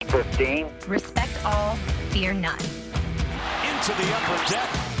15. Respect all, fear none. Into the upper deck.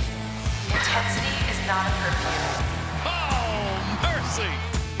 Intensity is not a curfew. Oh, mercy.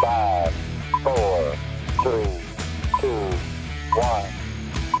 5, 4, 3, 2, 1.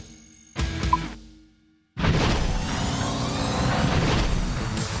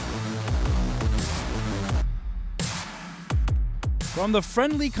 From the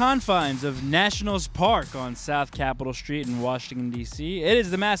friendly confines of Nationals Park on South Capitol Street in Washington, D.C., it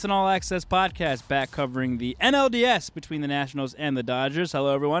is the Mass and All Access podcast back covering the NLDS between the Nationals and the Dodgers.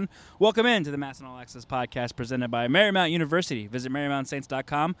 Hello, everyone. Welcome in to the Mass and All Access podcast presented by Marymount University. Visit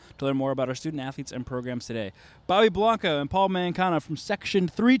MarymountSaints.com to learn more about our student athletes and programs today. Bobby Blanco and Paul Mancano from Section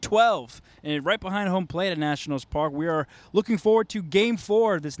 312. And right behind home plate at Nationals Park, we are looking forward to Game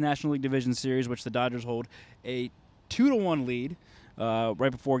 4 of this National League Division Series, which the Dodgers hold a 2-1 lead. Right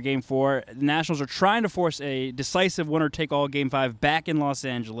before Game 4. The Nationals are trying to force a decisive winner-take-all Game 5 back in Los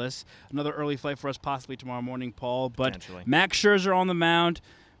Angeles. Another early flight for us possibly tomorrow morning, Paul. But Max Scherzer on the mound.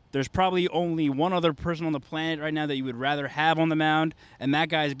 There's probably only one other person on the planet right now that you would rather have on the mound, and that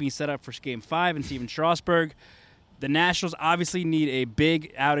guy is being set up for Game 5 and Steven Strasburg. The Nationals obviously need a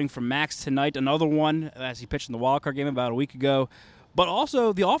big outing from Max tonight, another one as he pitched in the wildcard game about a week ago. But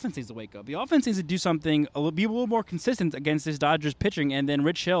also, the offense needs to wake up. The offense needs to do something, be a little more consistent against this Dodgers pitching. And then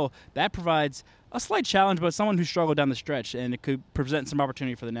Rich Hill, that provides a slight challenge, but someone who struggled down the stretch. And it could present some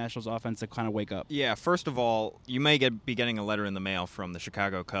opportunity for the Nationals offense to kind of wake up. Yeah, first of all, you may be getting a letter in the mail from the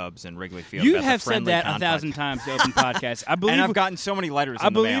Chicago Cubs and Wrigley Field. You have said that 1,000 times to open podcasts. I believe, and I've gotten so many letters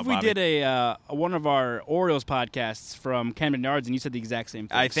in the mail, I believe we did one of our Orioles podcasts from Ken Menards, and you said the exact same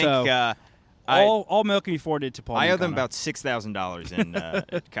thing. I think... all mail can be forwarded to Paul. I owe Mancano. them about $6,000, and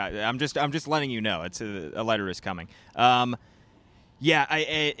I'm just letting you know it's a letter is coming. In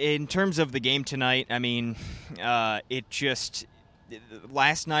terms of the game tonight, I mean, last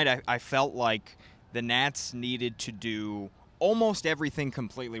night I felt like the Nats needed to do almost everything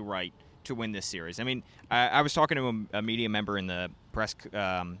completely right to win this series. I mean, I was talking to a media member in the press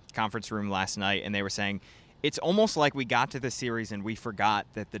conference room last night, and they were saying it's almost like we got to the series and we forgot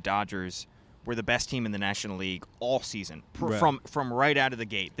that the Dodgers were the best team in the National League all season from right out of the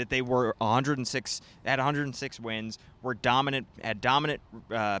gate. That they were 106 wins, were dominant, had dominant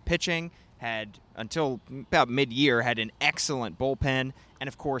pitching, had until about mid-year had an excellent bullpen, and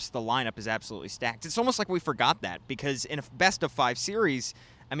of course the lineup is absolutely stacked. It's almost like we forgot that because in a best of 5 series,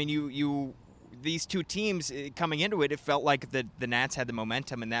 I mean these two teams coming into it felt like the Nats had the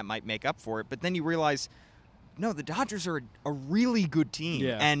momentum and that might make up for it. But then you realize, no, the Dodgers are a really good team,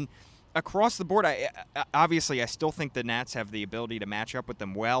 and across the board, I still think the Nats have the ability to match up with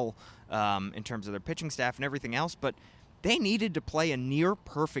them well in terms of their pitching staff and everything else, but they needed to play a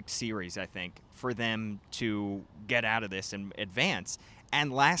near-perfect series, I think, for them to get out of this and advance.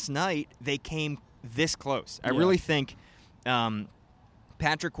 And last night, they came this close. I really think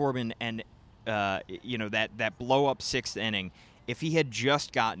Patrick Corbin and, that blow-up 6th inning, if he had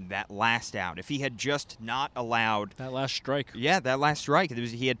just gotten that last out, if he had just not allowed... That last strike. Yeah, that last strike.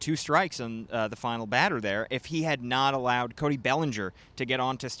 He had 2 strikes on the final batter there. If he had not allowed Cody Bellinger to get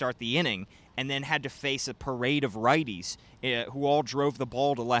on to start the inning and then had to face a parade of righties who all drove the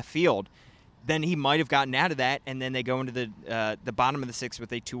ball to left field, then he might have gotten out of that, and then they go into the bottom of the 6th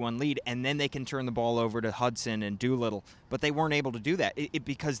with a 2-1 lead, and then they can turn the ball over to Hudson and Doolittle. But they weren't able to do that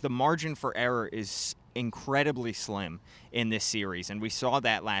because the margin for error is incredibly slim in this series, and we saw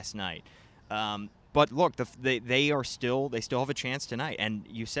that last night. But look, they still have a chance tonight, and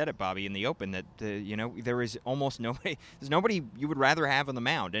you said it, Bobby, in the open that there is almost nobody. There's nobody you would rather have on the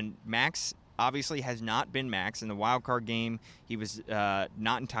mound, and Max obviously has not been Max in the wild card game. He was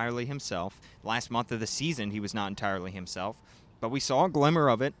not entirely himself. Last month of the season, he was not entirely himself, but we saw a glimmer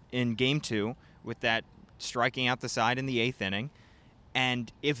of it in Game 2 with that striking out the side in the 8th inning.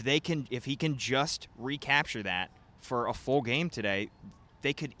 And if he can just recapture that for a full game today,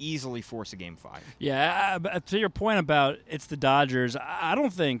 they could easily force a Game 5. Yeah, to your point about it's the Dodgers, I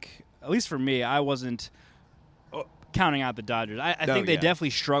don't think, at least for me, I wasn't counting out the Dodgers. I think they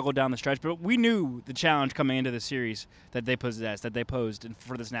definitely struggled down the stretch, but we knew the challenge coming into the series that they possessed, that they posed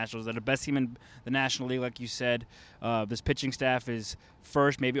for this Nationals. They're the best team in the National League, like you said. This pitching staff is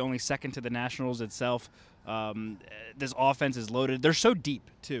first, maybe only second to the Nationals itself. This offense is loaded. They're so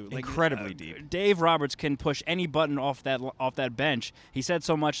deep too, incredibly deep. Dave Roberts can push any button off that bench. He said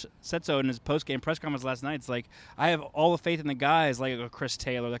so in his post-game press conference last night. It's like, I have all the faith in the guys like a Chris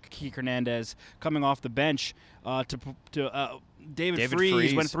Taylor, like a Kiki Hernandez coming off the bench. David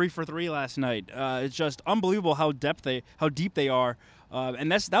Freese went 3 for 3 last night. It's just unbelievable how deep they are,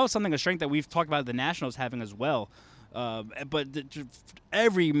 and that was something, a strength that we've talked about the Nationals having as well. But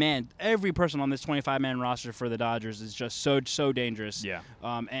every person on this 25-man roster for the Dodgers is just so dangerous. Yeah.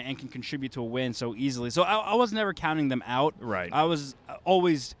 And can contribute to a win so easily. So I was never counting them out. Right. I was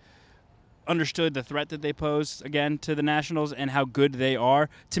always understood the threat that they pose again to the Nationals and how good they are.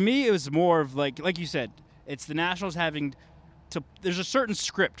 To me, it was more of like you said, it's the Nationals having to. There's a certain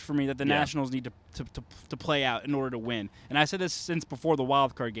script for me that the Nationals need to play out in order to win. And I said this since before the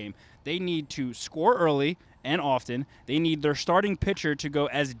wild card game. They need to score early and often. They need their starting pitcher to go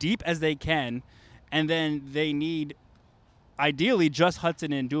as deep as they can, and then they need ideally just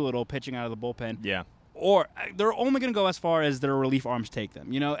Hudson and Doolittle pitching out of the bullpen. Yeah. Or they're only going to go as far as their relief arms take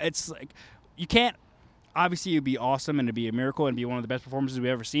them. It's like you can't. Obviously, it would be awesome and it'd be a miracle and be one of the best performances we've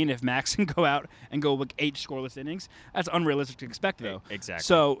ever seen if Max can go out and go like 8 scoreless innings. That's unrealistic to expect, though. Exactly.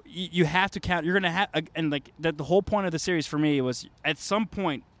 So you have to count. You're going to have, and like the whole point of the series for me was at some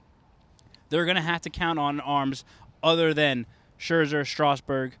point they're going to have to count on arms other than Scherzer,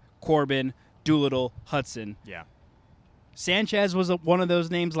 Strasburg, Corbin, Doolittle, Hudson. Yeah. Sanchez was one of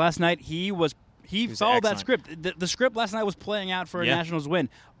those names last night. He followed that excellent. script. The script last night was playing out for a Nationals win.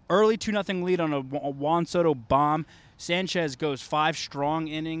 Early 2-0 lead on a Juan Soto bomb. Sanchez goes 5 strong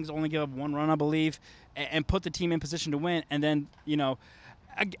innings, only give up 1 run, I believe, and put the team in position to win. And then,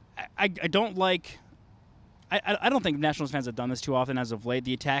 I don't like. I don't think Nationals fans have done this too often as of late.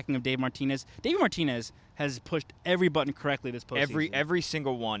 The attacking of Dave Martinez. Dave Martinez has pushed every button correctly this postseason. Every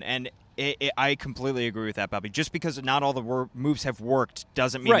single one, and I completely agree with that, Bobby. Just because not all the moves have worked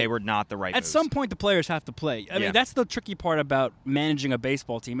doesn't mean they were not the right moves. At some point, the players have to play. I mean, that's the tricky part about managing a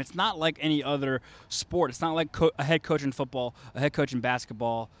baseball team. It's not like any other sport. It's not like a head coach in football, a head coach in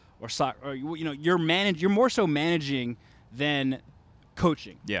basketball, or soccer. Or, you're more so managing than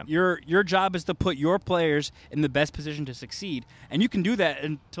coaching. Yeah. Your job is to put your players in the best position to succeed, and you can do that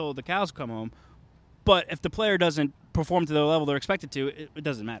until the cows come home. But if the player doesn't perform to the level they're expected to, it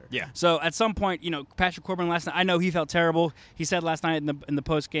doesn't matter. Yeah. So at some point, Patrick Corbin last night, I know he felt terrible. He said last night in the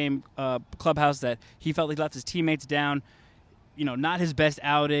post-game clubhouse that he felt he left his teammates down. Not his best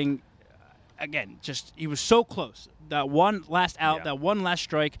outing. Again, just he was so close. That one last out, that one last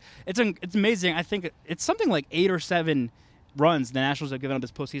strike. It's amazing. I think it's something like 8 or 7 runs the Nationals have given up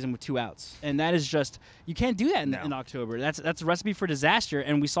this postseason with 2 outs, and that is just you can't do that in October. That's a recipe for disaster,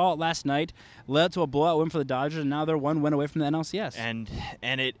 and we saw it last night. Led to a blowout win for the Dodgers, and now they're 1 win away from the NLCS. And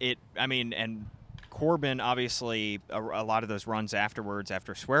Corbin, obviously, a lot of those runs afterwards,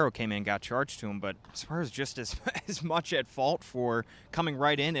 after Suero came in, got charged to him, but Suero's just as much at fault for coming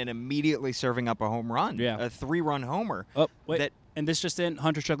right in and immediately serving up a home run. Yeah. A 3-run homer. Oh, wait. And this just in,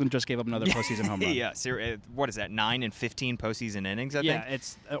 Hunter Strickland just gave up another postseason home run. Yeah, what is that, 9 and 15 postseason innings, I think? Yeah,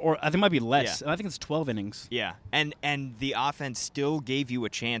 I think it might be less. Yeah. I think it's 12 innings. Yeah, and the offense still gave you a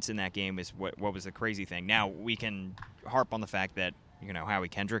chance in that game is what was the crazy thing. Now, we can harp on the fact that, Howie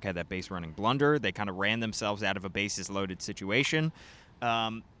Kendrick had that base-running blunder. They kind of ran themselves out of a bases-loaded situation.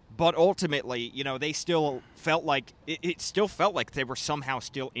 But ultimately, they still felt like it still felt like they were somehow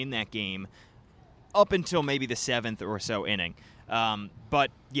still in that game up until maybe the 7th or so inning.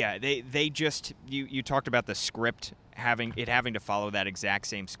 But yeah, they just you talked about the script having to follow that exact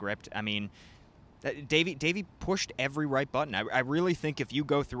same script. I mean, Davey pushed every right button. I really think if you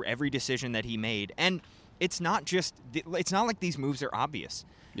go through every decision that he made, and it's not like these moves are obvious.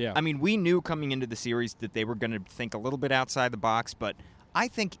 Yeah. I mean, we knew coming into the series that they were going to think a little bit outside the box, but I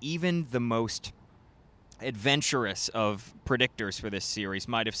think even the most adventurous of predictors for this series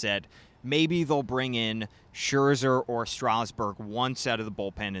might have said maybe they'll bring in Scherzer or Strasburg once out of the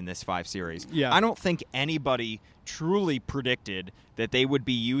bullpen in this 5 series. Yeah. I don't think anybody truly predicted that they would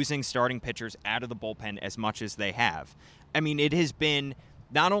be using starting pitchers out of the bullpen as much as they have. I mean, it has been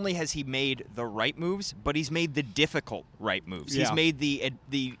not only has he made the right moves, but he's made the difficult right moves. Yeah. He's made the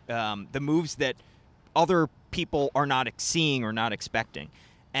moves that other people are not seeing or not expecting.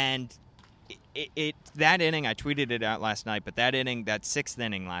 And that inning, I tweeted it out last night, but that 6th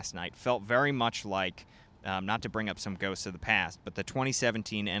inning last night felt very much like, not to bring up some ghosts of the past, but the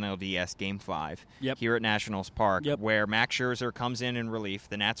 2017 NLDS Game 5 here at Nationals Park, where Max Scherzer comes in relief.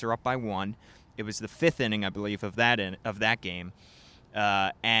 The Nats are up by 1. It was the 5th inning, I believe, of that game.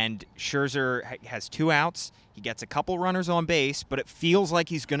 And Scherzer has 2 outs. He gets a couple runners on base, but it feels like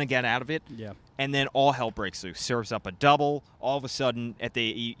he's going to get out of it. Yeah. And then all hell breaks loose. Serves up a double. All of a sudden,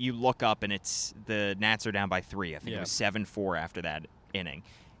 you look up and it's the Nats are down by 3. I think it was 7-4 after that inning.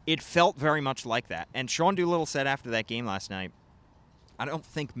 It felt very much like that. And Sean Doolittle said after that game last night, I don't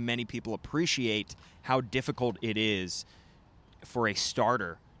think many people appreciate how difficult it is for a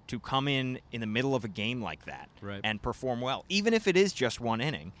starter to come in the middle of a game like that and perform well, even if it is just 1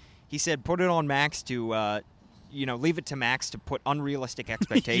 inning. He said, put it on Max to leave it to Max to put unrealistic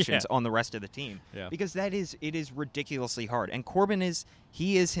expectations on the rest of the team. Yeah. Because it is ridiculously hard. And Corbin is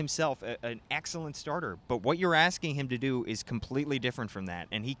himself an excellent starter, but what you're asking him to do is completely different from that.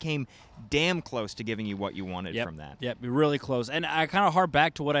 And he came damn close to giving you what you wanted from that. Yep, really close. And I kind of harp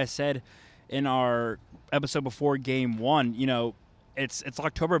back to what I said in our episode before Game 1. It's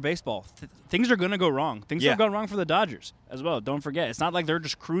October baseball. Things are going to go wrong. Things have gone wrong for the Dodgers as well. Don't forget, it's not like they're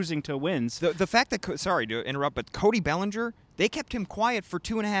just cruising to wins. The fact that sorry to interrupt, but Cody Bellinger, they kept him quiet for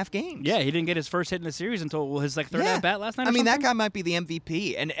 2.5 games. Yeah, he didn't get his first hit in the series until his third at bat last night. I mean, that guy might be the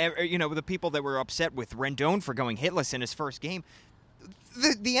MVP. And the people that were upset with Rendon for going hitless in his first game.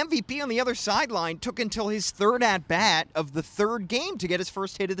 The MVP on the other sideline took until his third at bat of the third game to get his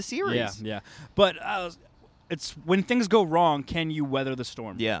first hit of the series. Yeah. But it's when things go wrong, can you weather the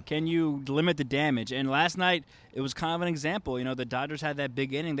storm? Yeah. Can you limit the damage? And last night it was kind of an example. The Dodgers had that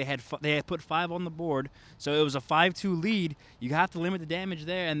big inning. They had put 5 on the board, so it was a 5-2 lead. You have to limit the damage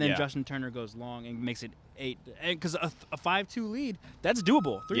there, and then Justin Turner goes long and makes it 8. Because a 5-2 lead, that's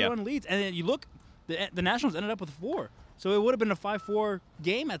doable. 3-1 leads, and then you look, the Nationals ended up with 4. So it would have been a 5-4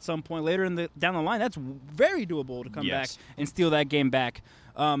 game at some point later down the line. That's very doable to come back and steal that game back.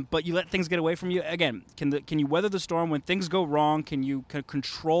 But you let things get away from you. Again, can you weather the storm when things go wrong? Can you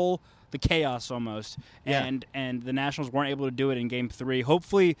control the chaos almost? Yeah. And the Nationals weren't able to do it in Game 3.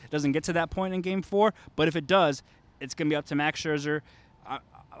 Hopefully it doesn't get to that point in Game 4. But if it does, it's going to be up to Max Scherzer.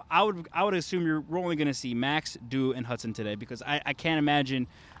 I would assume you're only going to see Max, Dew, and Hudson today because I can't imagine.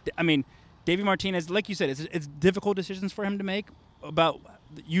 I mean, Davey Martinez, like you said, it's difficult decisions for him to make about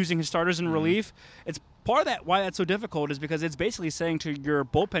using his starters in relief. It's part of that why that's so difficult is because it's basically saying to your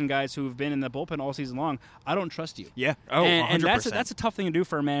bullpen guys who've been in the bullpen all season long, I don't trust you. Yeah. And 100%. that's a tough thing to do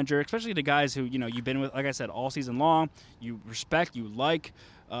for a manager, especially the guys who you've been with, like I said, all season long. You respect, you like.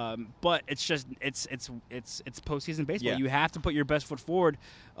 But it's just it's postseason baseball. Yeah. You have to put your best foot forward.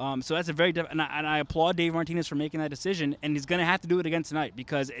 So that's a very and I applaud Dave Martinez for making that decision, and he's going to have to do it again tonight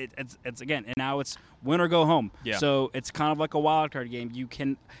because it's again, and now it's win or go home. Yeah. So it's kind of like a wild card game.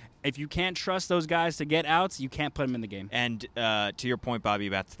 If you can't trust those guys to get outs, you can't put them in the game. And to your point, Bobby,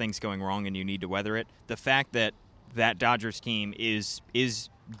 about things going wrong and you need to weather it, the fact that Dodgers team is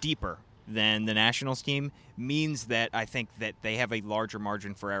deeper than the Nationals team means that I think that they have a larger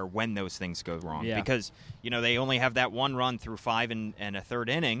margin for error when those things go wrong. Yeah. Because, they only have that one run through 5 and a third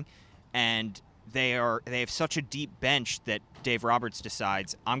inning, and they have such a deep bench that Dave Roberts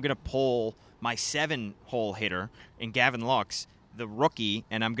decides, I'm going to pull my 7-hole hitter in Gavin Lux, the rookie,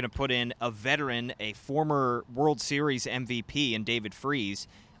 and I'm going to put in a veteran, a former World Series MVP in David Freese,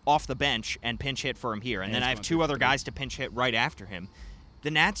 off the bench and pinch hit for him here. And then I have 2 other guys to pinch hit right after him. The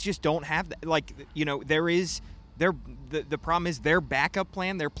Nats just don't have that. The problem is their backup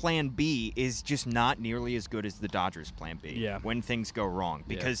plan, their plan B, is just not nearly as good as the Dodgers' plan B when things go wrong.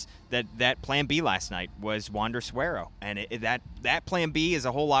 Because that plan B last night was Wander Suero. And that plan B is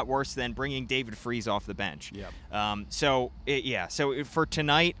a whole lot worse than bringing David Freese off the bench. Yep. So for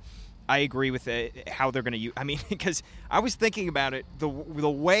tonight, I agree with how they're going to use. I mean, because I was thinking about it, the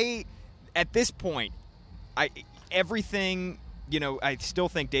way at this point, everything. I still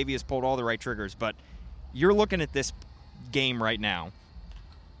think Davey has pulled all the right triggers, but you're looking at this game right now.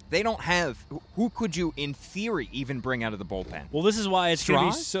 They don't have who could you, in theory, even bring out of the bullpen? Well, this is why it's going to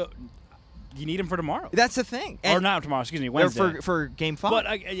be Strauss? so. You need him for tomorrow. That's the thing, Or not tomorrow. Excuse me, Wednesday. for Game 5. But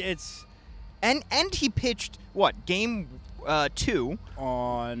it's and he pitched Game 2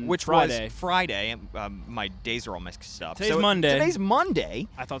 on which Friday. was Friday. My days are all mixed up. Today's Monday. Today's Monday.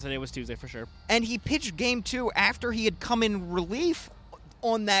 I thought today was Tuesday for sure. And he pitched Game 2 after he had come in relief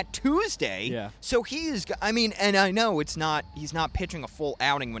on that Tuesday. Yeah. So and I know he's not pitching a full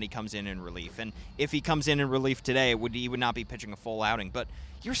outing when he comes in relief. And if he comes in relief today, he would not be pitching a full outing. But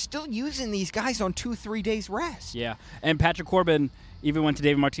you're still using these guys on 2-3 days rest. Yeah. And Patrick Corbin even went to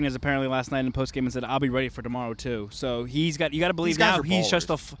David Martinez apparently last night in postgame and said, I'll be ready for tomorrow too. So you got to believe now he's just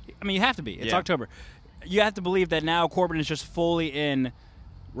you have to be. It's October. You have to believe that now Corbin is just fully in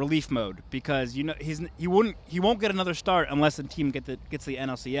relief mode because he won't get another start unless the team gets the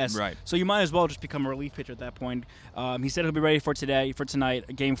NLCS. Right. So you might as well just become a relief pitcher at that point. He said he'll be ready for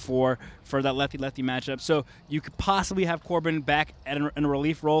tonight, Game 4 for that lefty-lefty matchup. So you could possibly have Corbin back in a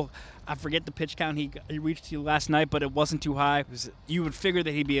relief role. I forget the pitch count he reached last night, but it wasn't too high. You would figure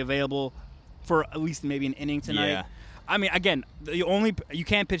that he'd be available for at least maybe an inning tonight. Yeah. I mean, again, you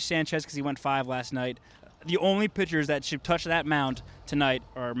can't pitch Sanchez because he went 5 last night. The only pitchers that should touch that mound tonight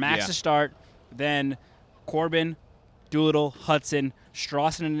are Max to start, then Corbin, Doolittle, Hudson,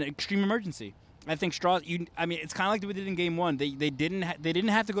 Strauss in an extreme emergency. I think Strauss. It's kind of like we did in Game 1. They didn't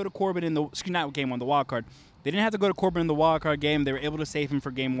have to go to Corbin in the wild card. They didn't have to go to Corbin in the wild card game. They were able to save him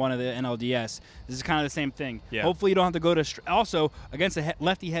for game 1 of the NLDS. This is kind of the same thing. Yeah. Hopefully you don't have to go to also against a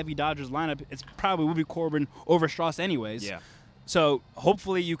lefty-heavy Dodgers lineup. It's probably will be Corbin over Strauss anyways. Yeah. So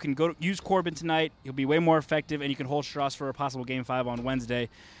hopefully you can use Corbin tonight. He'll be way more effective, and you can hold Strauss for a possible game 5 on Wednesday.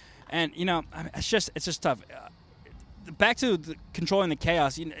 And it's just tough. Back to controlling the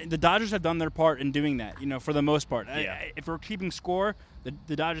chaos. The Dodgers have done their part in doing that. For the most part. Yeah. If we're keeping score,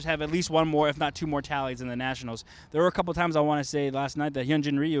 the Dodgers have at least one more, if not 2 more tallies than the Nationals. There were a couple times I want to say last night that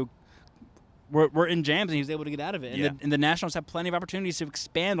Hyunjin Ryu were in jams and he was able to get out of it. And the Nationals have plenty of opportunities to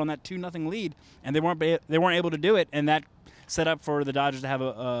expand on that 2-0 lead, and they weren't able to do it. And that set up for the Dodgers to have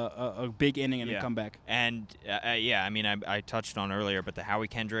a big inning and a comeback. And, I touched on earlier, but the Howie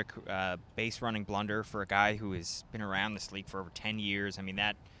Kendrick base running blunder for a guy who has been around this league for over 10 years,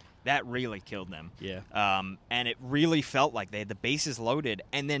 that really killed them. Yeah. And it really felt like they had the bases loaded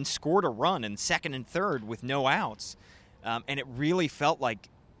and then scored a run in second and third with no outs. And it really felt like,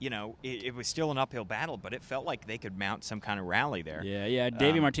 it was still an uphill battle, but it felt like they could mount some kind of rally there. Yeah.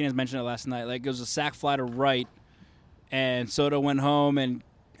 Davey Martinez mentioned it last night. Like, it was a sac fly to right, and Soto went home, and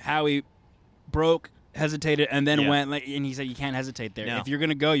Howie hesitated, and then went. And he said, "You can't hesitate there. No. If you're going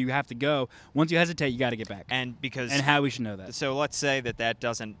to go, you have to go. Once you hesitate, you got to get back." And Howie should know that. So let's say that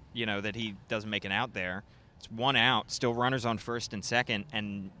doesn't, that he doesn't make an out there. It's 1 out, still runners on first and second,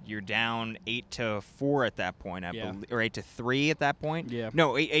 and you're down 8-4 at that point, I believe, or 8-3 at that point. Yeah.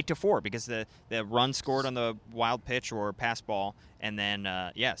 No, 8-4 because the run scored on the wild pitch or pass ball, and then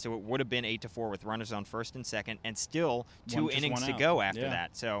so it would have been 8-4 with runners on first and second, and still 2 innings to go after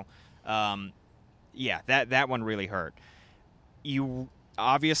that. So, that one really hurt. You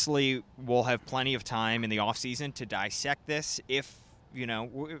obviously will have plenty of time in the offseason to dissect this if.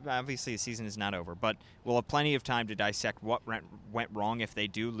 Obviously the season is not over, but we'll have plenty of time to dissect what went wrong if they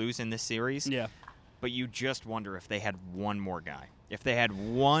do lose in this series. Yeah. But you just wonder if they had one more guy. If they had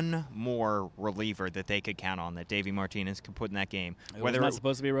one more reliever that they could count on that Davey Martinez could put in that game. Whether it's not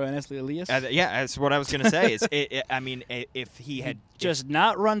supposed to be Rowan Elias? That's what I was going to say. If he had just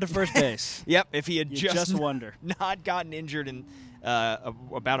not run to first base. Yep, if he had just wonder. not gotten injured in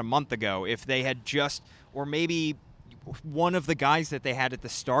about a month ago, if they had just, or maybe one of the guys that they had at the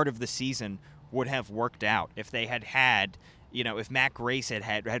start of the season would have worked out. If they had, if Matt Grace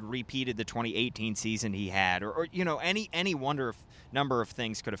had repeated the 2018 season he had, or any number of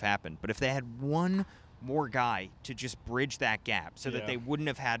things could have happened. But if they had one more guy to just bridge that gap so that they wouldn't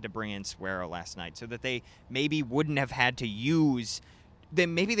have had to bring in Suero last night, so that they maybe wouldn't have had to use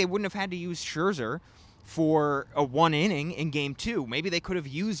Scherzer for a 1 inning in game 2. Maybe they could have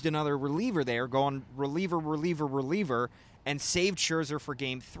used another reliever there, gone reliever, and saved Scherzer for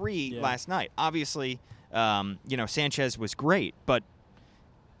game 3 last night. Obviously, Sanchez was great, but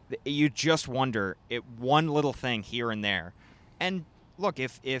you just wonder one little thing here and there. And look,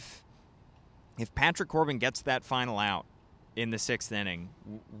 if Patrick Corbin gets that final out in the 6th inning,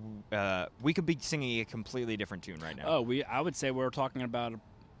 we could be singing a completely different tune right now. I would say we're talking about.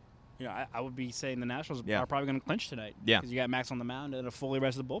 I would be saying the Nationals are probably going to clinch tonight. Yeah. Because you got Max on the mound and a fully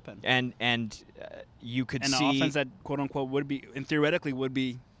rested bullpen. And you could see... And an offense that, quote-unquote, would be, and theoretically, would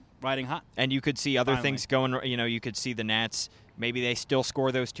be riding hot. And you could see other things going... You could see the Nats, maybe they still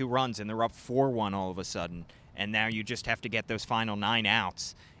score those 2 runs, and they're up 4-1 all of a sudden. And now you just have to get those final 9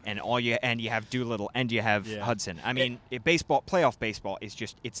 outs. And you have Doolittle, and you have Hudson. Playoff baseball is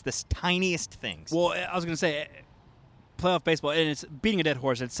just... It's the tiniest things. Well, I was going to say... Playoff baseball, and it's beating a dead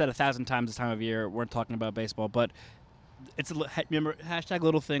horse. It's said 1,000 times this time of year. We're talking about baseball, but remember hashtag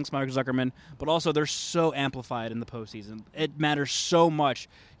little things, Mark Zuckerman. But also, they're so amplified in the postseason. It matters so much.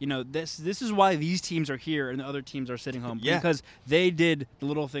 This is why these teams are here and the other teams are sitting home because they did the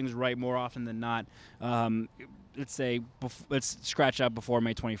little things right more often than not. Let's scratch out before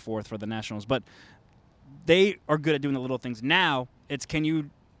May 24th for the Nationals, but they are good at doing the little things. Now it's can you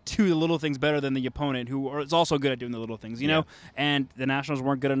do the little things better than the opponent who is also good at doing the little things, And the Nationals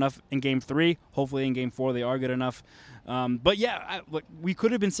weren't good enough in Game 3. Hopefully in Game 4 they are good enough. We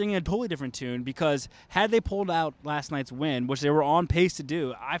could have been singing a totally different tune because had they pulled out last night's win, which they were on pace to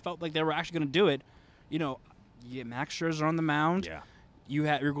do, I felt like they were actually going to do it. You get Max Scherzer on the mound. Yeah.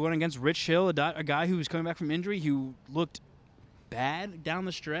 You're going against Rich Hill, a guy who was coming back from injury who looked bad down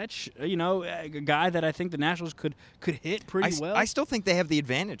the stretch, a guy that I think the Nationals could hit pretty well. I still think they have the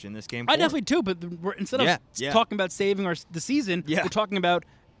advantage in this game. I definitely do, but instead of talking about saving the season, we're talking about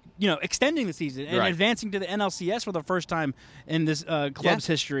extending the season and advancing to the NLCS for the first time in this club's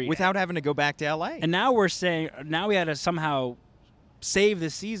history without having to go back to LA. And now we're saying we had to somehow save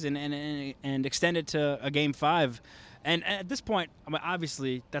this season and extend it to a Game 5. And at this point,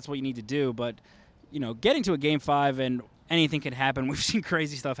 obviously that's what you need to do, but getting to a Game 5 and anything can happen. We've seen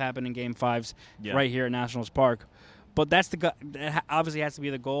crazy stuff happen in Game 5s right here at Nationals Park. But that obviously has to be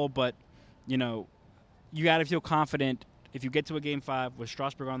the goal. But, you got to feel confident if you get to a Game 5 with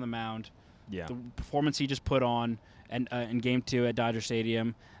Strasburg on the mound, the performance he just put on and in Game 2 at Dodger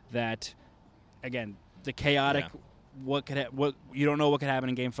Stadium, that, again, the chaotic what you don't know what could happen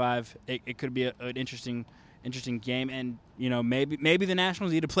in Game 5. It could be an interesting game, and maybe the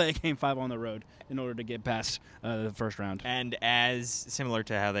Nationals need to play a Game 5 on the road in order to get past the first round. And as similar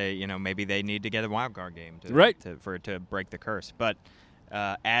to how they maybe they need to get a wild card game to break the curse. But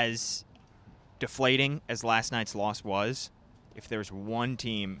as deflating as last night's loss was, if there's one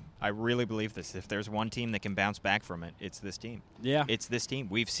team, I really believe this, if there's one team that can bounce back from it, it's this team. Yeah, it's this team.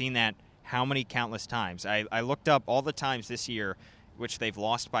 We've seen that how many countless times. I looked up all the times this year which they've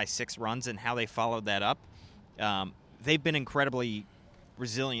lost by 6 runs and how they followed that up. They've been incredibly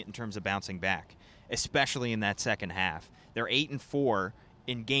resilient in terms of bouncing back, especially in that second half. They're 8-4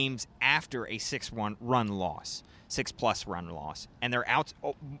 in games after a 6-run loss, 6+ run loss, and they're out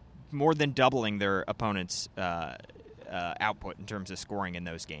more than doubling their opponent's output in terms of scoring in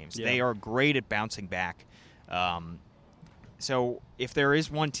those games. Yeah. They are great at bouncing back. So if there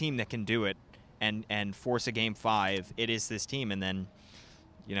is one team that can do it and force a Game 5, it is this team. And then,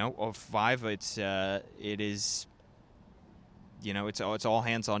 of 5, it's all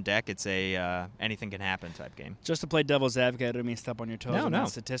hands on deck. It's a anything can happen type game. Just to play devil's advocate, I don't mean step on your toes on that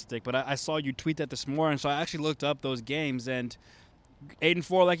statistic, but I saw you tweet that this morning, so I actually looked up those games, and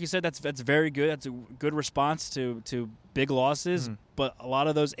 8-4, like you said, that's very good. That's a good response to big losses. Mm-hmm. But a lot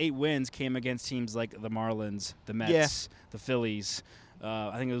of those 8 wins came against teams like the Marlins, the Mets, the Phillies.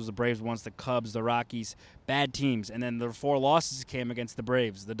 I think it was the Braves once, the Cubs, the Rockies, bad teams. And then the 4 losses came against the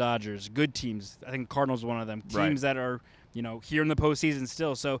Braves, the Dodgers, good teams. I think Cardinals one of them. Teams that are, here in the postseason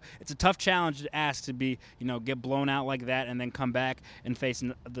still. So it's a tough challenge to ask to be, get blown out like that and then come back and face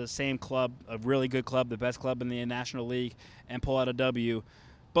the same club, a really good club, the best club in the National League, and pull out a W.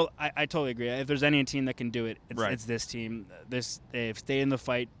 But I totally agree. If there's any team that can do it, it's this team. They've stayed in the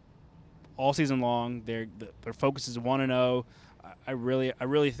fight all season long. Their focus is 1-0. I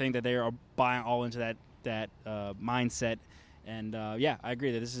really think that they are buying all into that mindset. And, I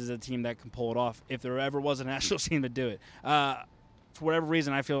agree that this is a team that can pull it off if there ever was a national team to do it. For whatever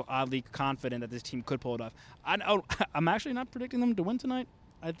reason, I feel oddly confident that this team could pull it off. I'm actually not predicting them to win tonight.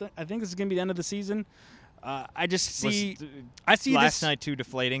 I think this is going to be the end of the season. I just see last night too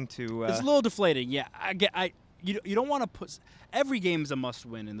deflating to. It's a little deflating. Yeah, you don't want to put every game is a must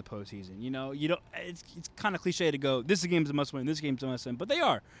win in the postseason. You don't. It's kind of cliche to go. This game's a must win. This game's a must win. But they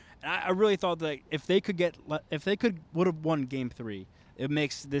are. And I really thought that if they would have won Game 3, it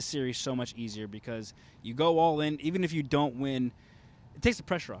makes this series so much easier because you go all in. Even if you don't win, it takes the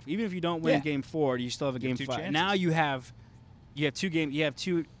pressure off. Even if you don't win Game 4, you still have a Game 5. Chances. Now you have 2 games. You have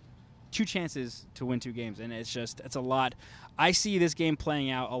two chances to win 2 games, and it's a lot. I see this game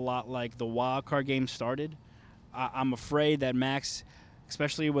playing out a lot like the wild card game started. I'm afraid that Max,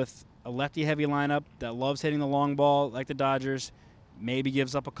 especially with a lefty-heavy lineup that loves hitting the long ball like the Dodgers, maybe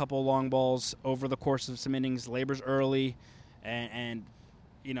gives up a couple of long balls over the course of some innings, labors early, and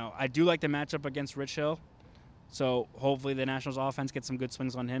I do like the matchup against Rich Hill, so hopefully the Nationals offense gets some good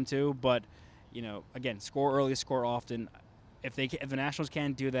swings on him too. But again, score early, score often. If the Nationals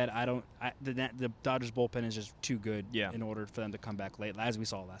can't do that, the Dodgers bullpen is just too good in order for them to come back late, as we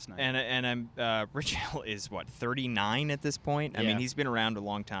saw last night. And Rich Hill is 39 at this point. I mean, he's been around a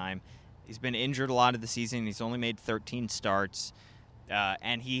long time. He's been injured a lot of the season. He's only made 13 starts,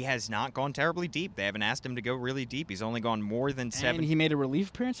 and he has not gone terribly deep. They haven't asked him to go really deep. He's only gone more than 7. And he made a relief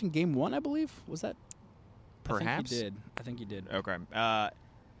appearance in Game 1, I believe. Was that? Perhaps. I think he did. Okay.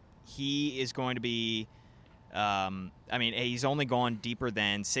 He is going to be. He's only gone deeper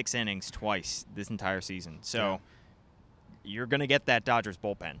than 6 innings twice this entire season. So you're going to get that Dodgers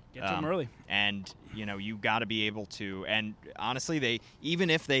bullpen. Get to them early. And, you got to be able to. And honestly, even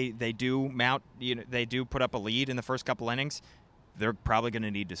if they do mount, they do put up a lead in the first couple innings, they're probably going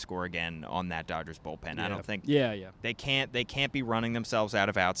to need to score again on that Dodgers bullpen. Yeah. I don't think. Yeah. They can't be running themselves out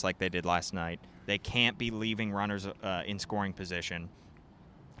of outs like they did last night. They can't be leaving runners in scoring position.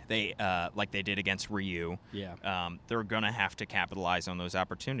 They like they did against Ryu. Yeah. They're going to have to capitalize on those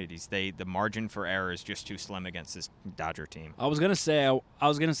opportunities. The margin for error is just too slim against this Dodger team. I was gonna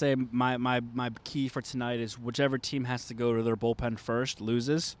say my key for tonight is whichever team has to go to their bullpen first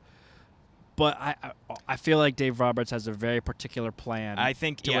loses. But I feel like Dave Roberts has a very particular plan. I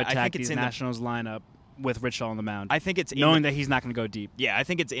think attack these Nationals lineup with Rich Hill on the mound. I think it's knowing that he's not going to go deep. Yeah, I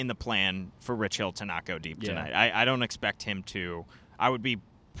think it's in the plan for Rich Hill to not go deep tonight. I don't expect him to. I would be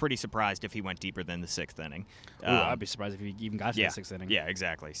pretty surprised if he went deeper than the 6th inning. Ooh, I'd be surprised if he even got to Yeah, the 6th inning. yeah,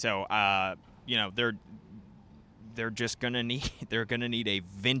 exactly. So they're just gonna need a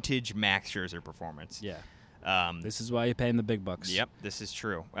vintage Max Scherzer performance. Yeah. This is why you pay him the big bucks. Yep, this is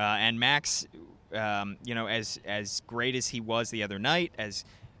true. And Max, as great as he was the other night, as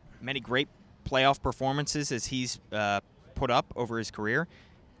many great playoff performances as he's put up over his career,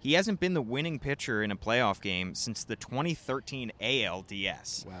 he hasn't been the winning pitcher in a playoff game since the 2013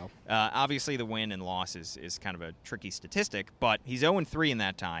 ALDS. Wow. Obviously, the win and loss is kind of a tricky statistic, but he's 0-3 in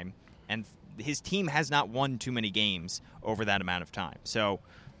that time, and his team has not won too many games over that amount of time. So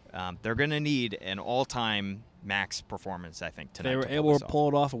they're going to need an all-time Max performance, I think, tonight. They were able to pull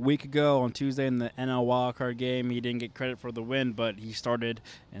it off a week ago on Tuesday in the NL wildcard game. He didn't get credit for the win, but he started,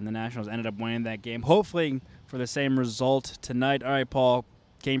 and the Nationals ended up winning that game, hopefully for the same result tonight. All right, Paul,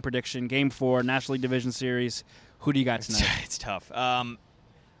 game prediction, Game 4, National League Division Series. Who do you got tonight? It's tough.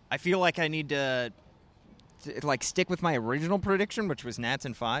 I feel like I need to stick with my original prediction, which was Nats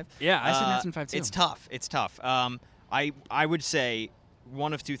in 5. Yeah, I said Nats in 5 too. It's tough. I would say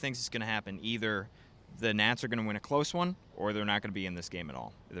one of two things is going to happen. Either the Nats are going to win a close one, or they're not going to be in this game at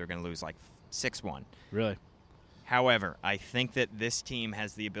all. They're going to lose 6-1. Really? However, I think that this team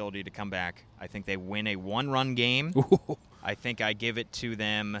has the ability to come back. I think they win a 1-run game. Ooh. I think I give it to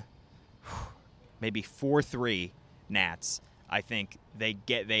them maybe 4-3 Nats. I think they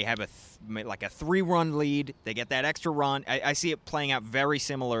have a 3-run lead. They get that extra run. I see it playing out very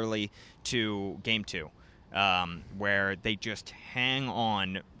similarly to Game 2, where they just hang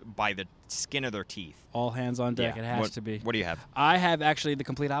on by the skin of their teeth. All hands on deck. Yeah. It has to be. What do you have? I have actually the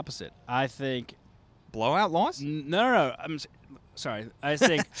complete opposite. I think Blowout loss? No. I'm sorry. I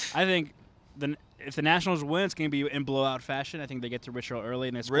think if the Nationals win, it's going to be in blowout fashion. I think they get to Rich Hill early,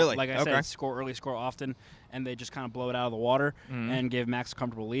 and they score, Really? like I Okay. said, score early, score often, and they just kind of blow it out of the water and give Max a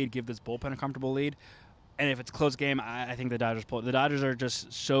comfortable lead, give this bullpen a comfortable lead. And if it's a close game, I think the Dodgers pull it. The Dodgers are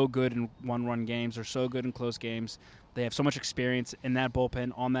just so good in one-run games. They're so good in close games. They have so much experience in that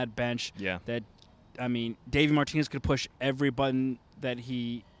bullpen, on that bench. Yeah. That, I mean, Davey Martinez could push every button that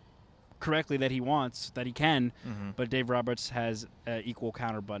he wants, that he can, but Dave Roberts has an equal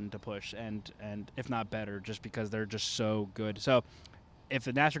counter button to push, and if not better, just because they're just so good. So if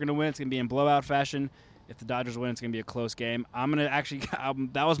the Nats are going to win, it's going to be in blowout fashion. If the Dodgers win, it's going to be a close game. I'm going to actually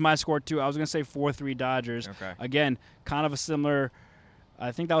that was my score too. I was going to say 4-3 Dodgers. Okay. Again, kind of a similar.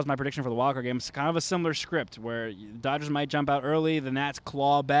 I think that was my prediction for the wildcard game. It's kind of a similar script where the Dodgers might jump out early, the Nats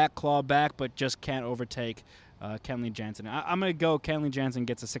claw back, but just can't overtake Kenley Jansen. I'm going to go Kenley Jansen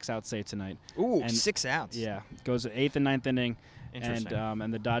gets a 6-out save tonight. Ooh, And 6 outs. Yeah, goes 8th and 9th inning. Interesting.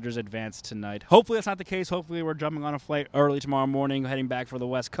 And the Dodgers advance tonight. Hopefully that's not the case. Hopefully we're jumping on a flight early tomorrow morning, heading back for the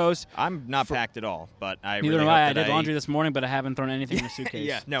West Coast. I'm not packed at all, but I Neither really am hope I. I that did laundry this morning, but I haven't thrown anything in the suitcase.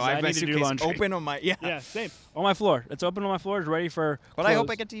 Yeah, no, So I have my need to do suitcase laundry. open on my Yeah, same. On my floor. It's open on my floor. It's ready for But I hope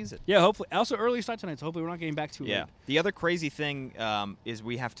close. I get to use it. Yeah, hopefully. Also early start tonight, so hopefully we're not getting back too Yeah. late. The other crazy thing is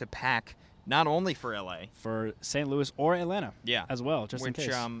we have to pack not only for LA, For St. Louis or Atlanta. Yeah. As well, just which in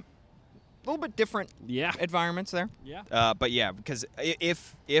case. a little bit different Yeah. environments there. Yeah. But yeah, because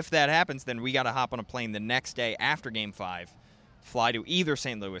if that happens, then we got to hop on a plane the next day after Game 5, fly to either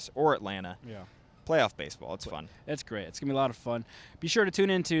St. Louis or Atlanta. Yeah. Playoff baseball. It's fun. It's great. It's going to be a lot of fun. Be sure to tune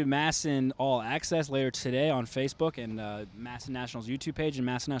in to MASN All Access later today on Facebook and MASN Nationals YouTube page and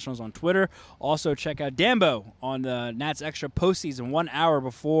MASN Nationals on Twitter. Also, check out Dambo on the Nats Extra postseason 1 hour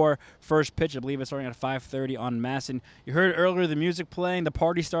before first pitch. I believe it's starting at 5:30 on MASN. You heard earlier the music playing, the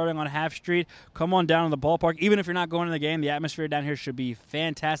party starting on Half Street. Come on down to the ballpark. Even if you're not going to the game, the atmosphere down here should be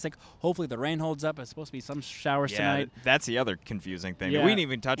fantastic. Hopefully the rain holds up. It's supposed to be some showers tonight. That's the other confusing thing. Yeah. We didn't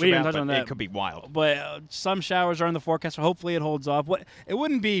even touch We didn't about, touch on but that. it could be wild. But some showers are in the forecast, so hopefully it holds off. It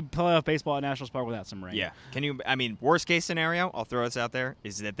wouldn't be playoff baseball at Nationals Park without some rain. Yeah. Worst case scenario, I'll throw this out there,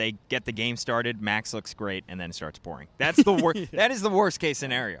 is that they get the game started, Max looks great, and then it starts pouring. That's the worst. That is the worst case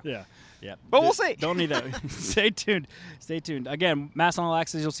scenario. Yeah. Yeah. But we'll see. Don't need that. Stay tuned. Stay tuned. Again, MASN All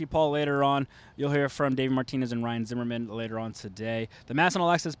Access, you'll see Paul later on. You'll hear from David Martinez and Ryan Zimmerman later on today. The MASN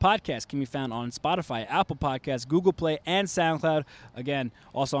All Access podcast can be found on Spotify, Apple Podcasts, Google Play, and SoundCloud. Again,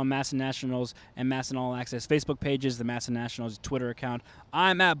 also on MASN Nationals and MASN All Access Facebook pages, the MASN Nationals Twitter account.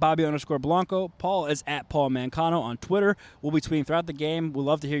 I'm at Bobby_Blanco. Paul is at Paul Mancano on Twitter. We'll be tweeting throughout the game. We'd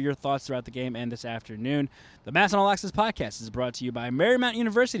love to hear your thoughts throughout the game and this afternoon. The MASN All Access podcast is brought to you by Marymount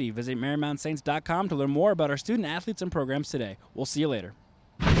University. Visit MarymountSaints.com to learn more about our student athletes and programs today. We'll see you later.